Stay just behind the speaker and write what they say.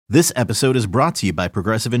This episode is brought to you by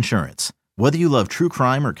Progressive Insurance. Whether you love true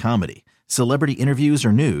crime or comedy, celebrity interviews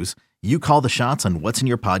or news, you call the shots on what's in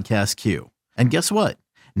your podcast queue. And guess what?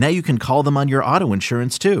 Now you can call them on your auto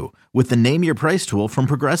insurance too with the Name Your Price tool from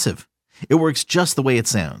Progressive. It works just the way it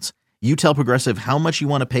sounds. You tell Progressive how much you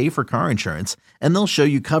want to pay for car insurance, and they'll show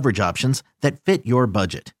you coverage options that fit your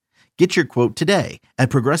budget. Get your quote today at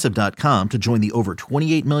Progressive.com to join the over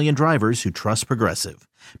 28 million drivers who trust Progressive.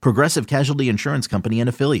 Progressive Casualty Insurance Company and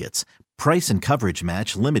Affiliates. Price and coverage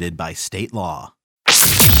match limited by state law.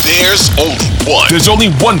 There's only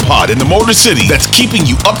one pod in the Motor City that's keeping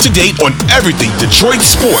you up to date on everything Detroit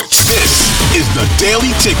sports. This is The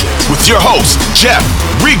Daily Ticket with your host, Jeff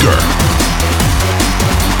Rieger.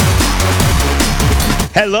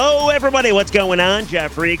 Hello, everybody. What's going on?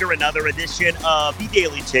 Jeff Rieger, another edition of The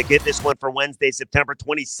Daily Ticket. This one for Wednesday, September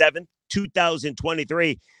 27th,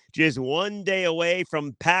 2023. Just one day away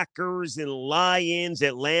from Packers and Lions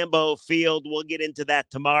at Lambeau Field. We'll get into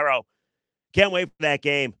that tomorrow. Can't wait for that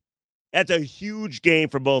game. That's a huge game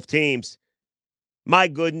for both teams. My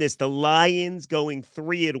goodness, the Lions going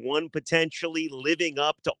 3-1, potentially living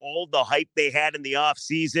up to all the hype they had in the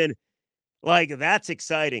offseason. Like, that's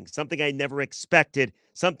exciting. Something I never expected.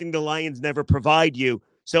 Something the Lions never provide you.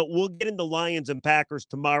 So we'll get into Lions and Packers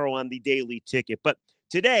tomorrow on the Daily Ticket. But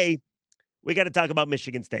today, we got to talk about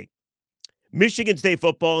Michigan State. Michigan State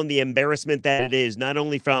football and the embarrassment that it is, not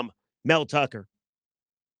only from Mel Tucker,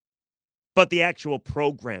 but the actual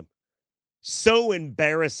program. So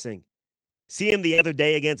embarrassing. See him the other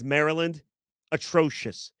day against Maryland?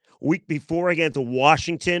 Atrocious. Week before against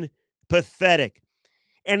Washington? Pathetic.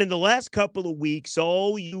 And in the last couple of weeks,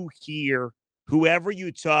 all you hear, whoever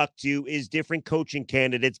you talk to, is different coaching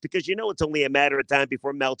candidates because you know it's only a matter of time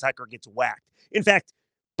before Mel Tucker gets whacked. In fact,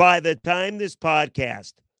 by the time this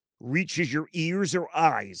podcast reaches your ears or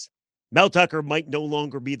eyes, Mel Tucker might no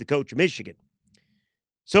longer be the coach of Michigan.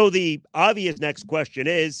 So the obvious next question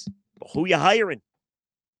is, who you hiring?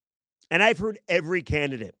 And I've heard every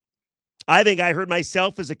candidate. I think I heard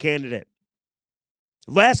myself as a candidate.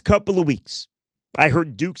 Last couple of weeks, I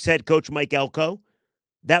heard Duke's head coach Mike Elko.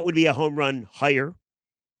 That would be a home run hire.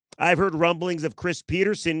 I've heard rumblings of Chris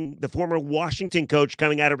Peterson, the former Washington coach,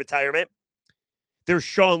 coming out of retirement. There's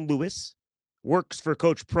Sean Lewis, works for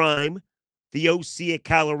Coach Prime, the OC at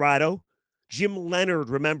Colorado. Jim Leonard,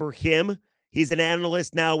 remember him? He's an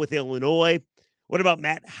analyst now with Illinois. What about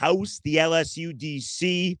Matt House, the LSU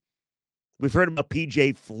DC? We've heard about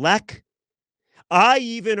PJ Fleck. I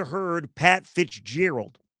even heard Pat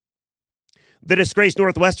Fitzgerald, the disgraced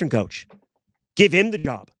Northwestern coach, give him the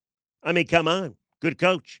job. I mean, come on. Good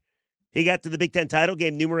coach. He got to the Big Ten title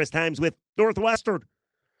game numerous times with Northwestern.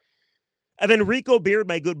 And then Rico Beard,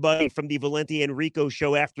 my good buddy from the Valenti and Rico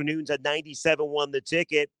show afternoons at 97.1 The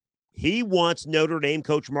Ticket. He wants Notre Dame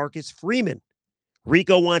coach Marcus Freeman.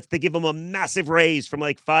 Rico wants to give him a massive raise from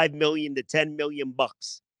like $5 million to $10 million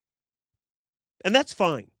bucks. And that's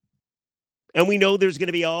fine. And we know there's going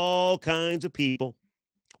to be all kinds of people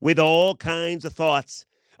with all kinds of thoughts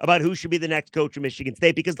about who should be the next coach of Michigan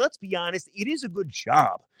State. Because let's be honest, it is a good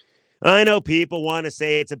job. I know people want to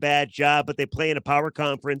say it's a bad job, but they play in a power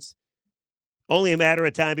conference. Only a matter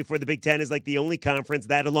of time before the Big Ten is like the only conference,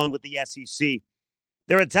 that along with the SEC.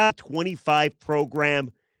 They're a top 25 program.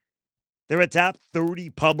 They're a top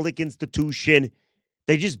 30 public institution.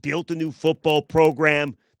 They just built a new football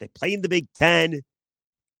program. They play in the Big Ten.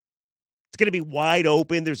 It's going to be wide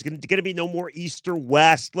open. There's going to be no more East or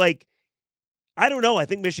West. Like, I don't know. I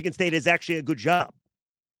think Michigan State is actually a good job.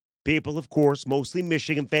 People, of course, mostly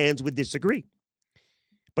Michigan fans would disagree.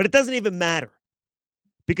 But it doesn't even matter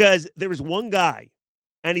because there is one guy,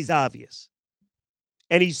 and he's obvious.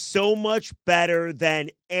 And he's so much better than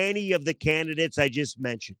any of the candidates I just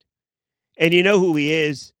mentioned. And you know who he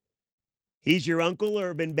is. He's your Uncle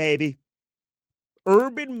Urban, baby.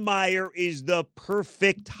 Urban Meyer is the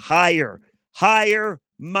perfect hire. Hire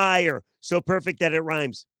Meyer. So perfect that it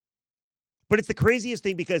rhymes. But it's the craziest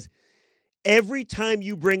thing because every time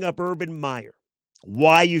you bring up Urban Meyer,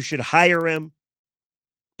 why you should hire him,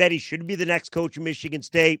 that he should be the next coach of Michigan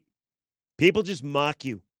State, people just mock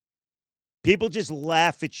you. People just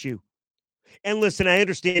laugh at you. And listen, I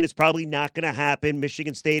understand it's probably not going to happen.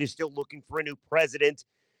 Michigan State is still looking for a new president.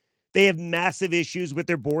 They have massive issues with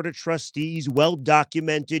their board of trustees, well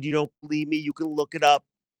documented. You don't believe me, you can look it up.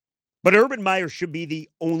 But Urban Meyer should be the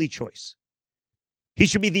only choice. He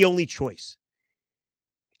should be the only choice.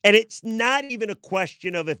 And it's not even a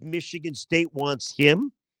question of if Michigan State wants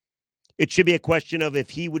him. It should be a question of if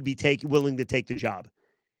he would be willing to take the job.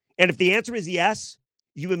 And if the answer is yes,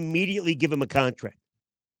 you immediately give him a contract.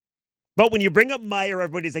 But when you bring up Meyer,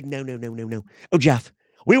 everybody's like, no. Oh, Jeff,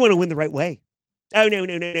 We want to win the right way. Oh,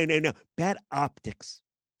 no. Bad optics.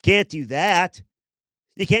 Can't do that.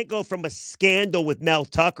 You can't go from a scandal with Mel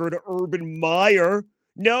Tucker to Urban Meyer.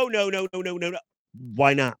 No.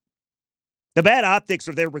 Why not? The bad optics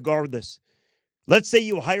are there regardless. Let's say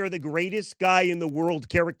you hire the greatest guy in the world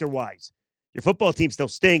character-wise. Your football team still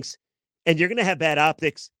stinks, and you're going to have bad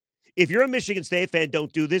optics. If you're a Michigan State fan,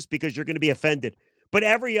 don't do this because you're going to be offended. But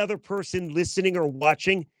every other person listening or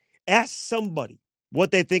watching, ask somebody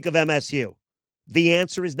what they think of MSU. The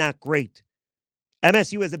answer is not great.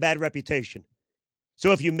 MSU has a bad reputation.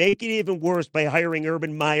 So if you make it even worse by hiring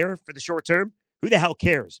Urban Meyer for the short term, who the hell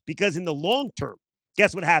cares? Because in the long term,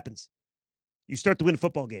 guess what happens? You start to win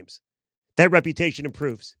football games. That reputation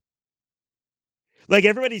improves. Like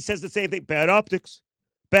everybody says the same thing. Bad optics.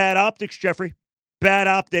 Bad optics, Jeffrey. Bad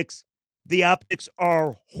optics. The optics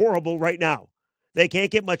are horrible right now. They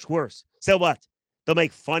can't get much worse. So what? They'll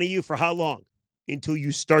make fun of you for how long? Until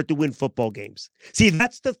you start to win football games. See,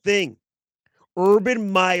 that's the thing.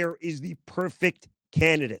 Urban Meyer is the perfect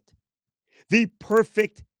candidate. The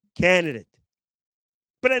perfect candidate.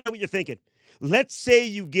 But I know what you're thinking. Let's say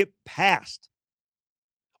you get past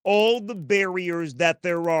all the barriers that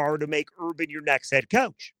there are to make Urban your next head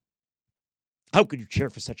coach. How could you cheer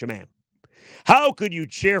for such a man? How could you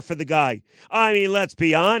cheer for the guy? I mean, let's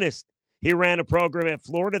be honest. He ran a program at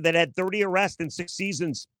Florida that had 30 arrests in 6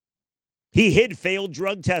 seasons. He hid failed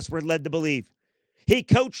drug tests, we're led to believe. He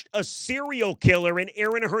coached a serial killer in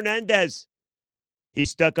Aaron Hernandez. He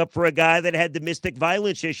stuck up for a guy that had domestic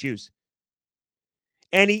violence issues.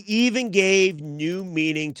 And he even gave new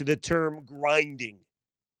meaning to the term grinding.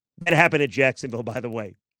 That happened at Jacksonville, by the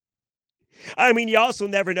way. I mean, you also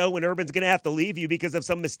never know when Urban's going to have to leave you because of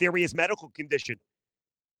some mysterious medical condition.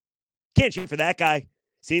 Can't cheer for that guy.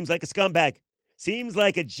 Seems like a scumbag. Seems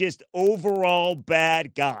like a just overall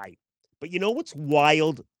bad guy. But you know what's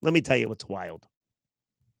wild? Let me tell you what's wild.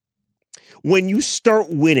 When you start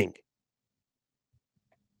winning,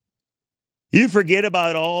 you forget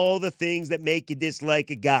about all the things that make you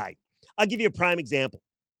dislike a guy. I'll give you a prime example.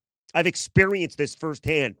 I've experienced this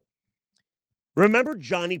firsthand. Remember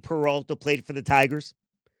Johnny Peralta played for the Tigers?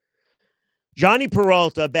 Johnny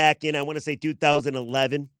Peralta back in, I want to say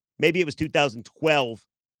 2011, maybe it was 2012,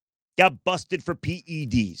 got busted for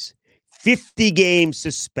PEDs. 50-game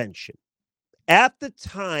suspension. At the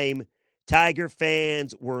time, Tiger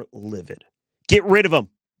fans were livid. Get rid of him.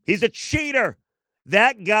 He's a cheater.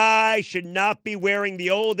 That guy should not be wearing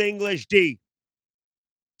the Old English D.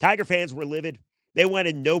 Tiger fans were livid. They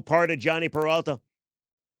wanted no part of Johnny Peralta.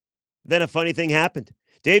 Then a funny thing happened.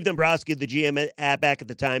 Dave Dombrowski, the GM back at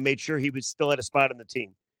the time, made sure he was still at a spot on the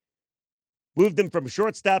team. Moved him from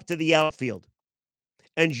shortstop to the outfield.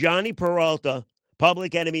 And Johnny Peralta,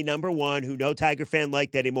 public enemy number one, who no Tiger fan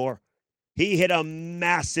liked anymore, he hit a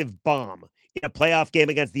massive bomb in a playoff game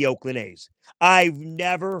against the Oakland A's. I've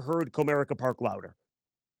never heard Comerica Park louder.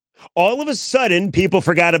 All of a sudden, people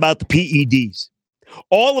forgot about the PEDs.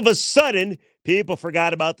 All of a sudden, people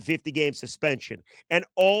forgot about the 50-game suspension. And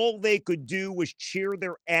all they could do was cheer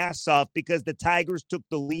their ass off because the Tigers took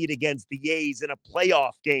the lead against the A's in a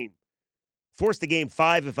playoff game. Forced the game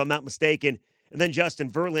 5, if I'm not mistaken. And then Justin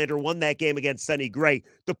Verlander won that game against Sonny Gray.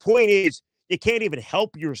 The point is, you can't even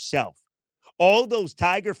help yourself. All those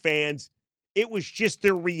Tiger fans, it was just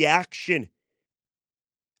their reaction.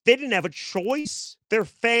 They didn't have a choice. They're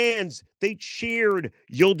fans. They cheered.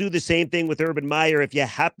 You'll do the same thing with Urban Meyer if you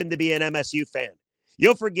happen to be an MSU fan.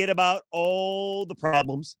 You'll forget about all the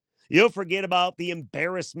problems. You'll forget about the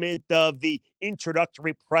embarrassment of the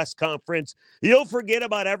introductory press conference. You'll forget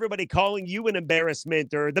about everybody calling you an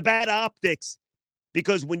embarrassment or the bad optics.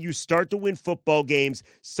 Because when you start to win football games,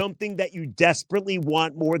 something that you desperately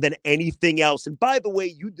want more than anything else, and by the way,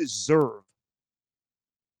 you deserve,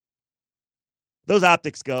 those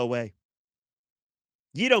optics go away.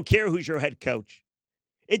 You don't care who's your head coach.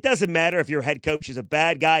 It doesn't matter if your head coach is a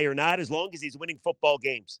bad guy or not, as long as he's winning football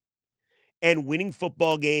games. And winning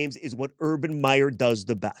football games is what Urban Meyer does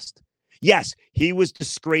the best. Yes, he was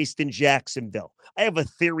disgraced in Jacksonville. I have a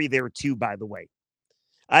theory there too, by the way.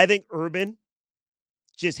 I think Urban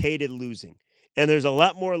just hated losing. And there's a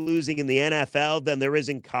lot more losing in the NFL than there is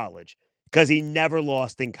in college because he never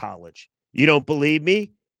lost in college. You don't believe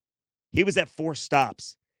me? He was at 4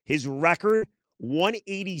 stops. His record,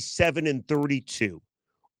 187-32.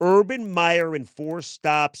 Urban Meyer in 4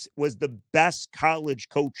 stops was the best college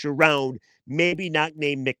coach around, maybe not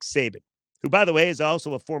named Nick Saban, who, by the way, is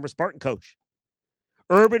also a former Spartan coach.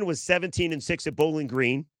 Urban was 17-6 at Bowling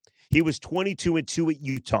Green. He was 22-2 at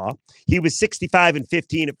Utah. He was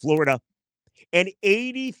 65-15 at Florida and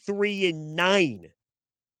 83-9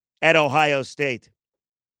 at Ohio State.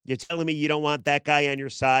 You're telling me you don't want that guy on your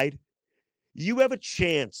side? You have a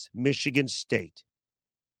chance, Michigan State,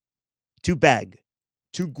 to beg,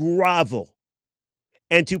 to grovel,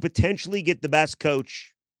 and to potentially get the best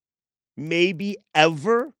coach, maybe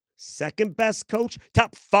ever, second best coach,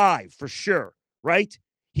 top 5 for sure, right?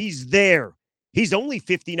 He's there. He's only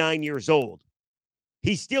 59 years old.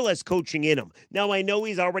 He still has coaching in him. Now, I know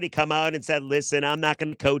he's already come out and said, listen, I'm not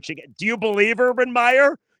going to coach again. Do you believe Urban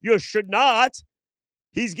Meyer? You should not.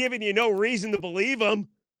 He's giving you no reason to believe him.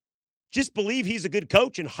 Just believe he's a good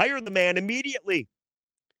coach and hire the man immediately.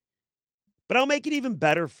 But I'll make it even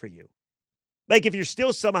better for you. Like if you're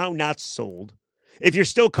still somehow not sold, if you're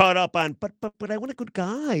still caught up on, but I want a good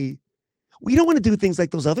guy. We don't want to do things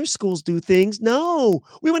like those other schools do things. No,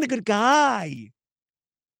 we want a good guy.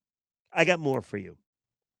 I got more for you.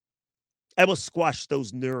 I will squash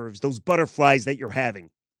those nerves, those butterflies that you're having.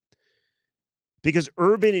 Because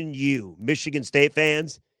Urban and you, Michigan State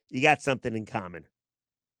fans, you got something in common.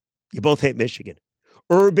 You both hate Michigan.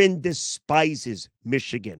 Urban despises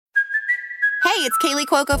Michigan. Hey, it's Kaylee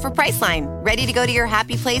Cuoco for Priceline. Ready to go to your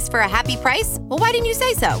happy place for a happy price? Well, why didn't you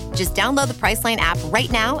say so? Just download the Priceline app right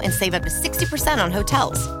now and save up to 60% on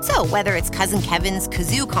hotels. So whether it's Cousin Kevin's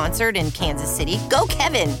Kazoo Concert in Kansas City, go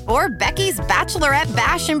Kevin, or Becky's Bachelorette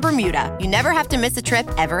Bash in Bermuda, you never have to miss a trip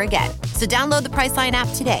ever again. So download the Priceline app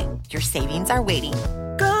today. Your savings are waiting.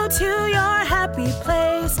 Go to your happy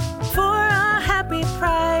place for a happy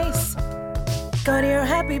price. Go to your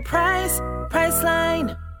happy price,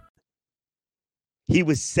 Priceline. He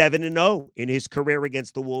was 7-0 in his career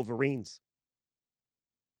against the Wolverines.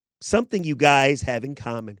 Something you guys have in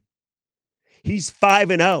common. He's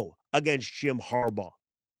 5-0 against Jim Harbaugh.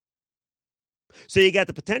 So you got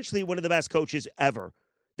the potentially one of the best coaches ever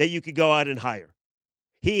that you could go out and hire.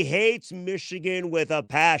 He hates Michigan with a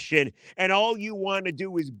passion, and all you want to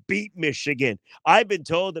do is beat Michigan. I've been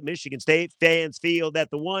told that Michigan State fans feel that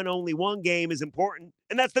only one game is important,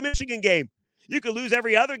 and that's the Michigan game. You could lose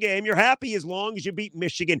every other game. You're happy as long as you beat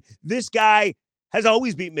Michigan. This guy has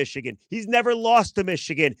always beat Michigan. He's never lost to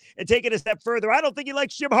Michigan. And take it a step further, I don't think he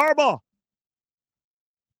likes Jim Harbaugh.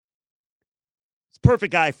 It's a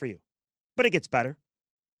perfect guy for you. But it gets better.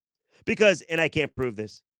 Because, and I can't prove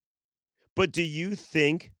this, but do you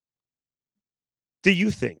think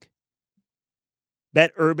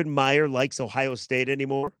that Urban Meyer likes Ohio State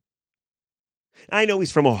anymore? I know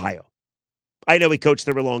he's from Ohio. I know he coached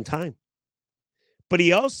there a long time. But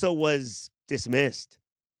he also was dismissed,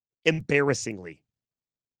 embarrassingly.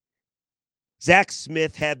 Zach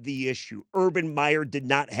Smith had the issue. Urban Meyer did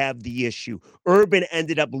not have the issue. Urban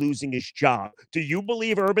ended up losing his job. Do you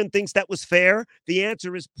believe Urban thinks that was fair? The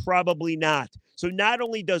answer is probably not. So not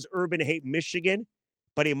only does Urban hate Michigan,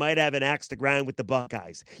 but he might have an axe to grind with the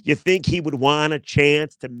Buckeyes. You think he would want a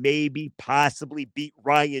chance to maybe possibly beat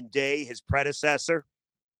Ryan Day, his predecessor?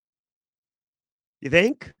 You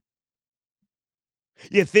think?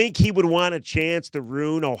 You think he would want a chance to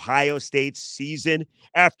ruin Ohio State's season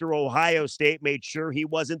after Ohio State made sure he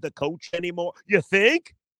wasn't the coach anymore? You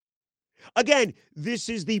think? Again, this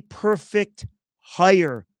is the perfect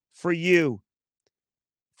hire for you.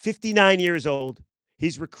 59 years old.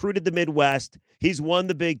 He's recruited the Midwest. He's won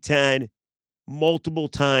the Big Ten multiple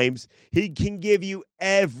times. He can give you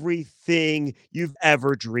everything you've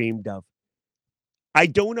ever dreamed of. I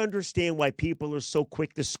don't understand why people are so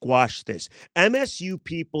quick to squash this. MSU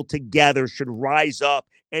people together should rise up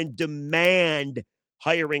and demand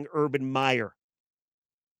hiring Urban Meyer.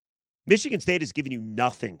 Michigan State has given you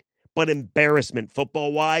nothing but embarrassment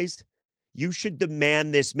football-wise. You should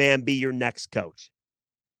demand this man be your next coach.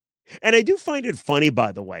 And I do find it funny,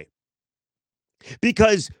 by the way,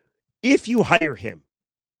 because if you hire him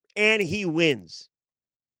and he wins,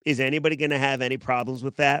 is anybody going to have any problems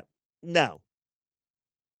with that? No.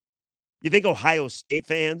 You think Ohio State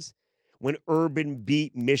fans, when Urban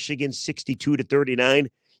beat Michigan 62-39,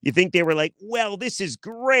 you think they were like, well, this is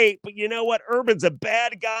great, but you know what? Urban's a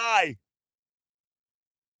bad guy.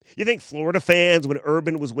 You think Florida fans, when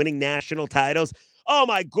Urban was winning national titles, oh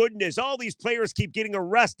my goodness, all these players keep getting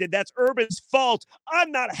arrested. That's Urban's fault.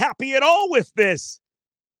 I'm not happy at all with this.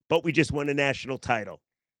 But we just won a national title.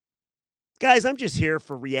 Guys, I'm just here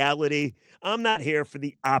for reality. I'm not here for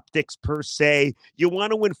the optics per se. You want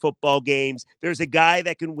to win football games. There's a guy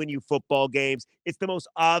that can win you football games. It's the most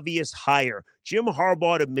obvious hire. Jim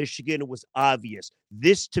Harbaugh to Michigan was obvious.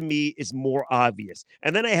 This, to me, is more obvious.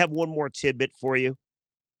 And then I have one more tidbit for you,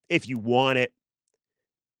 if you want it.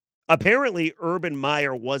 Apparently, Urban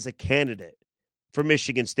Meyer was a candidate for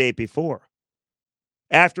Michigan State before.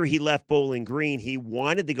 After he left Bowling Green, he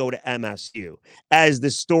wanted to go to MSU. As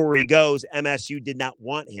the story goes, MSU did not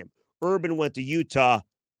want him. Urban went to Utah.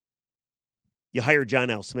 you hire John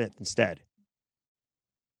L. Smith instead.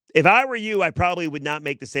 If I were you, I probably would not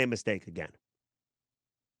make the same mistake again.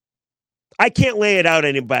 I can't lay it out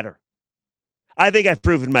any better. I think I've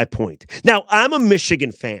proven my point. Now, I'm a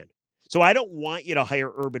Michigan fan, so I don't want you to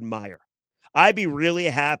hire Urban Meyer. I'd be really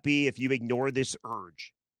happy if you ignore this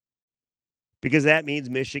urge, because that means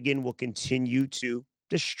Michigan will continue to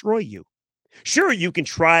destroy you. Sure, you can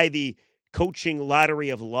try the coaching lottery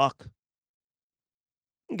of luck.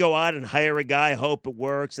 Go out and hire a guy, hope it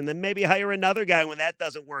works, and then maybe hire another guy when that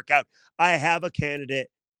doesn't work out. I have a candidate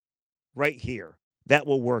right here that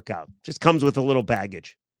will work out. Just comes with a little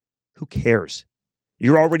baggage. Who cares?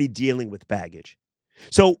 You're already dealing with baggage.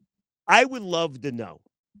 So I would love to know,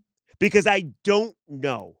 because I don't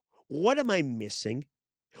know. What am I missing?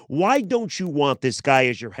 Why don't you want this guy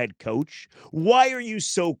as your head coach? Why are you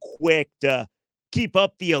so quick to keep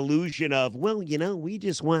up the illusion of, well, we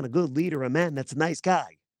just want a good leader, a man that's a nice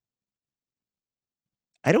guy?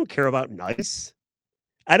 I don't care about nice.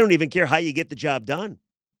 I don't even care how you get the job done.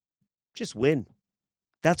 Just win.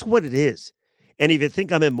 That's what it is. And if you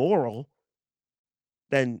think I'm immoral,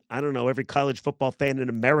 then I don't know, every college football fan in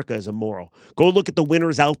America is immoral. Go look at the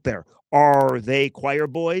winners out there. Are they choir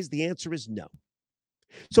boys? The answer is no.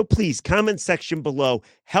 So please, comment section below.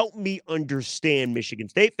 Help me understand, Michigan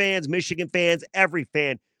State fans, Michigan fans, every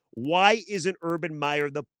fan. Why isn't Urban Meyer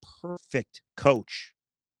the perfect coach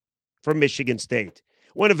for Michigan State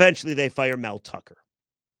when eventually they fire Mel Tucker?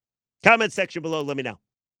 Comment section below. Let me know.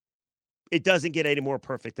 It doesn't get any more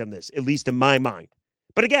perfect than this, at least in my mind.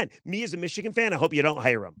 But again, me as a Michigan fan, I hope you don't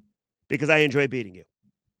hire him, because I enjoy beating you.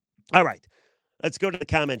 All right, let's go to the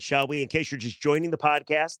comments, shall we? In case you're just joining the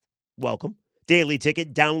podcast, welcome. Daily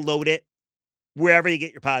Ticket, download it wherever you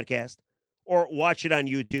get your podcast, or watch it on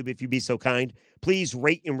YouTube if you'd be so kind. Please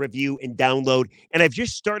rate and review and download. And I've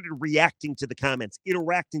just started reacting to the comments,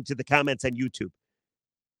 interacting to the comments on YouTube.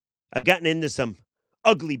 I've gotten into some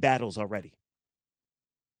ugly battles already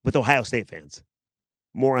with Ohio State fans.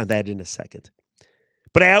 More on that in a second.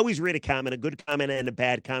 But I always read a comment, a good comment and a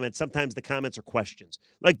bad comment. Sometimes the comments are questions.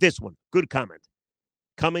 Like this one, good comment.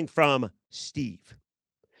 Coming from Steve.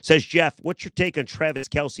 Says, Jeff, what's your take on Travis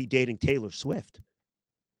Kelce dating Taylor Swift?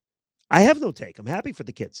 I have no take. I'm happy for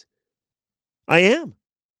the kids. I am.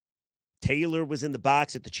 Taylor was in the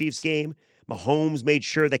box at the Chiefs game. Mahomes made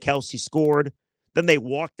sure that Kelce scored. Then they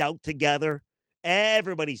walked out together.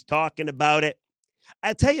 Everybody's talking about it.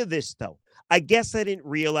 I'll tell you this, though. I guess I didn't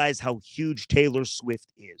realize how huge Taylor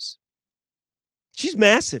Swift is. She's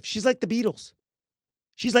massive. She's like the Beatles.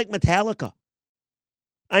 She's like Metallica.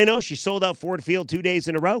 I know she sold out Ford Field 2 days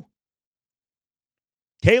in a row.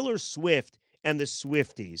 Taylor Swift and the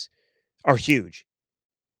Swifties are huge.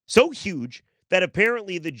 So huge that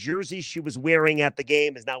apparently the jersey she was wearing at the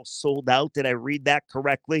game is now sold out. Did I read that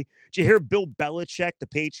correctly? Did you hear Bill Belichick, the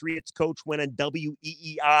Patriots coach, went on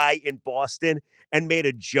WEEI in Boston and made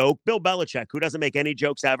a joke? Bill Belichick, who doesn't make any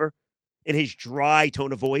jokes ever, in his dry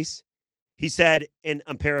tone of voice, he said, and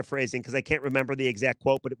I'm paraphrasing because I can't remember the exact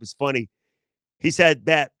quote, but it was funny. He said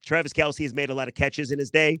that Travis Kelce has made a lot of catches in his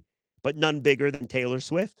day, but none bigger than Taylor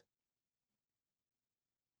Swift.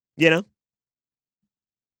 You know?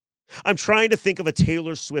 I'm trying to think of a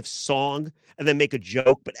Taylor Swift song and then make a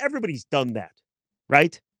joke, but everybody's done that,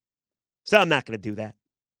 right? So I'm not going to do that.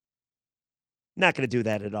 Not going to do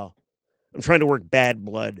that at all. I'm trying to work bad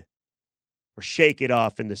blood or shake it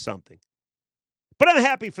off into something. But I'm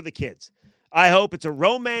happy for the kids. I hope it's a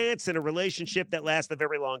romance and a relationship that lasts a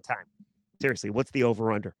very long time. Seriously, what's the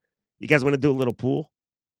over-under? You guys want to do a little pool?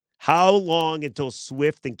 How long until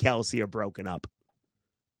Swift and Kelce are broken up?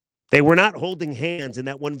 They were not holding hands in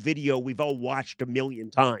that one video we've all watched a million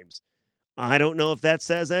times. I don't know if that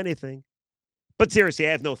says anything. But seriously,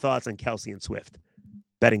 I have no thoughts on Kelce and Swift.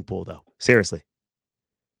 Betting pool, though. Seriously.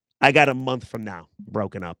 I got a month from now.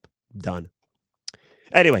 Broken up. Done.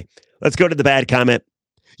 Anyway, let's go to the bad comment.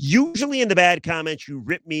 Usually in the bad comments, you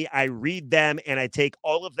rip me, I read them, and I take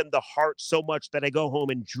all of them to heart so much that I go home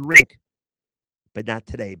and drink. But not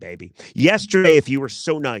today, baby. Yesterday, if you were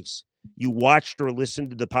so nice, you watched or listened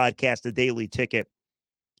to the podcast, The Daily Ticket.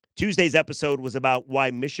 Tuesday's episode was about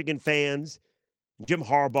why Michigan fans, Jim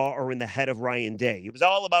Harbaugh, are in the head of Ryan Day. It was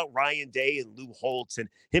all about Ryan Day and Lou Holtz and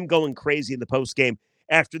him going crazy in the postgame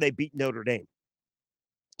after they beat Notre Dame.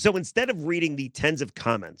 So instead of reading the tens of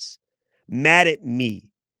comments mad at me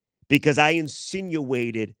because I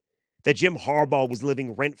insinuated that Jim Harbaugh was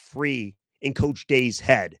living rent-free in Coach Day's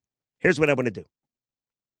head, here's what I want to do.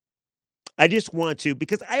 I just want to,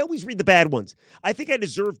 because I always read the bad ones. I think I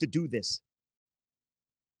deserve to do this.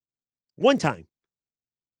 One time,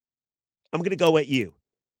 I'm going to go at you,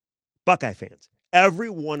 Buckeye fans. Every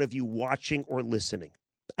one of you watching or listening,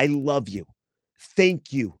 I love you.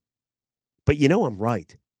 Thank you. But you know I'm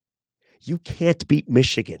right. You can't beat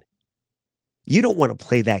Michigan. You don't want to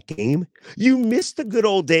play that game. You missed the good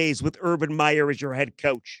old days with Urban Meyer as your head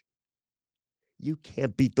coach. You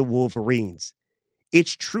can't beat the Wolverines.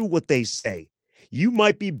 It's true what they say. You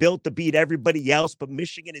might be built to beat everybody else, but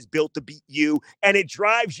Michigan is built to beat you, and it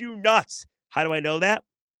drives you nuts. How do I know that?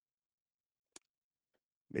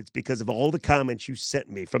 It's because of all the comments you sent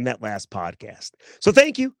me from that last podcast. So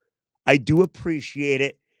thank you. I do appreciate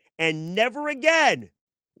it. And never again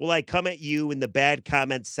will I come at you in the bad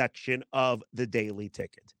comment section of the Daily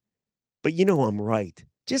Ticket. But you know I'm right.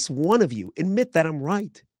 Just one of you admit that I'm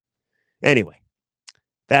right. Anyway,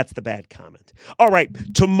 that's the bad comment. All right,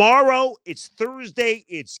 tomorrow, it's Thursday,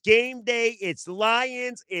 it's game day, it's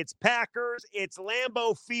Lions, it's Packers, it's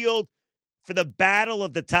Lambeau Field for the battle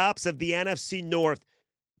of the tops of the NFC North.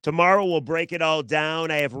 Tomorrow, we'll break it all down.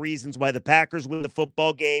 I have reasons why the Packers win the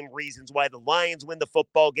football game, reasons why the Lions win the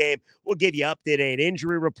football game. We'll give you up-to-date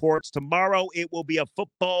injury reports. Tomorrow, it will be a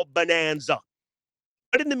football bonanza.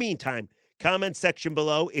 But in the meantime, comment section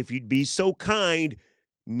below, if you'd be so kind,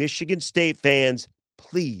 Michigan State fans,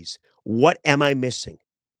 please, what am I missing?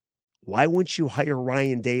 Why wouldn't you hire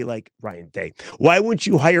Ryan Day like Ryan Day? Why wouldn't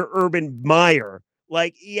you hire Urban Meyer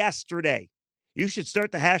like yesterday? You should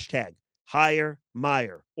start the hashtag hire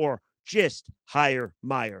Meyer or just hire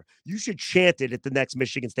Meyer. You should chant it at the next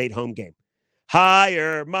Michigan State home game.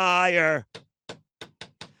 Hire Meyer.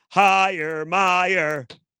 Hire Meyer.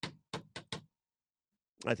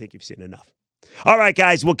 I think you've seen enough. All right,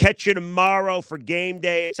 guys, we'll catch you tomorrow for game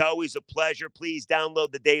day. It's always a pleasure. Please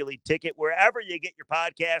download the Daily Ticket wherever you get your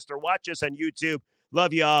podcast or watch us on YouTube.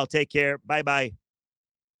 Love you all. Take care. Bye-bye.